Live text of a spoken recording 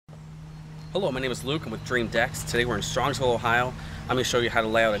Hello, my name is Luke. I'm with DreamDecksOhio. Today we're in Strongsville, Ohio. I'm going to show you how to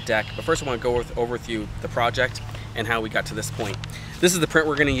lay out a deck. But first I want to go over with you the project and how we got to this point. This is the print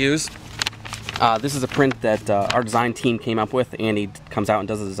we're going to use. This is a print that our design team came up with. Andy comes out and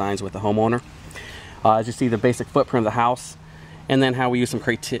does the designs with the homeowner. As you see, the basic footprint of the house, and then how we use some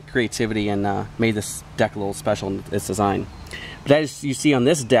creativity and made this deck a little special in its design. But as you see on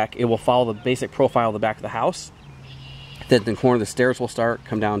this deck, it will follow the basic profile of the back of the house. Then the corner of the stairs will start,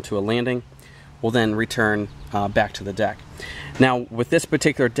 come down to a landing. We'll then return back to the deck. Now, with this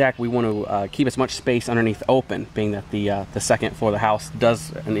particular deck, we want to keep as much space underneath open, being that the second floor of the house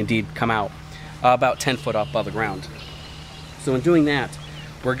does indeed come out about 10 foot up above the ground. So in doing that,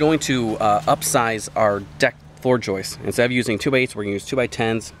 we're going to upsize our deck floor joists. Instead of using 2x8s, we're going to use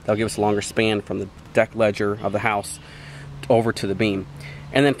 2x10s. That'll give us a longer span from the deck ledger of the house over to the beam.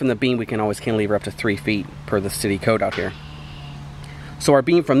 And then from the beam, we can always cantilever up to 3 feet per the city code out here. So our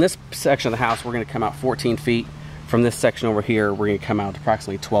beam from this section of the house, we're going to come out 14 feet. From this section over here, we're going to come out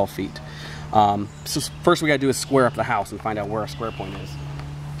approximately 12 feet. So first we got to do is square up the house and find out where our square point is.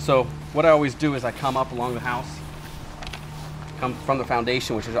 So what I always do is I come up along the house, come from the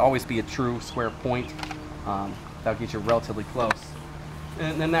foundation, which should always be a true square point. That'll get you relatively close.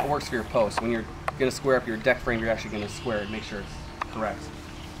 And then that works for your post. When you're going to square up your deck frame, you're actually going to square it and make sure it's correct.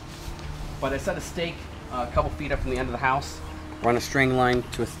 But I set a stake a couple feet up from the end of the house. Run a string line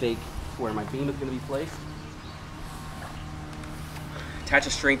to a stake where my beam is going to be placed. Attach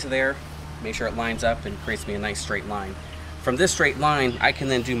a string to there, make sure it lines up and creates me a nice straight line. From this straight line, I can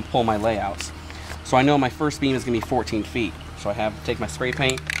then pull my layouts. So I know my first beam is going to be 14 feet. So I have to take my spray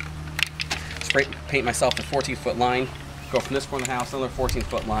paint myself a 14-foot line, go from this corner of the house, another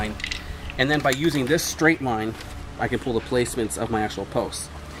 14-foot line, and then by using this straight line, I can pull the placements of my actual posts.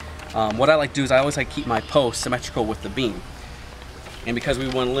 What I like to do is I always like to keep my posts symmetrical with the beam. And because we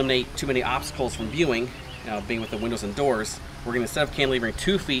want to eliminate too many obstacles from viewing, being with the windows and doors, we're going to, instead of cantilevering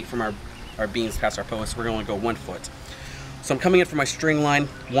 2 feet from our beams past our posts, we're going to go 1 foot. So I'm coming in from my string line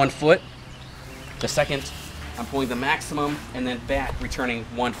 1 foot. The second, I'm pulling the maximum and then back, returning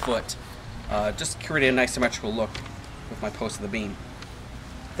 1 foot. Just create a nice symmetrical look with my post of the beam.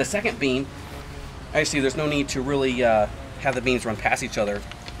 The second beam, actually there's no need to really have the beams run past each other.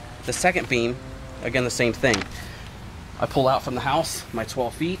 The second beam, again the same thing. I pull out from the house my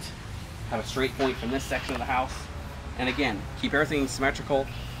 12 feet, have a straight point from this section of the house, and again, keep everything symmetrical,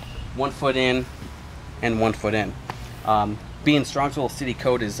 1 foot in and 1 foot in. Being Strongsville city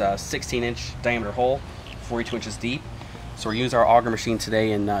code is a 16-inch diameter hole, 42 inches deep. So we're using our auger machine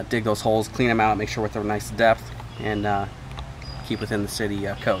today and dig those holes, clean them out, make sure with a nice depth, and keep within the city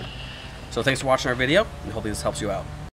code. So thanks for watching our video, and hopefully this helps you out.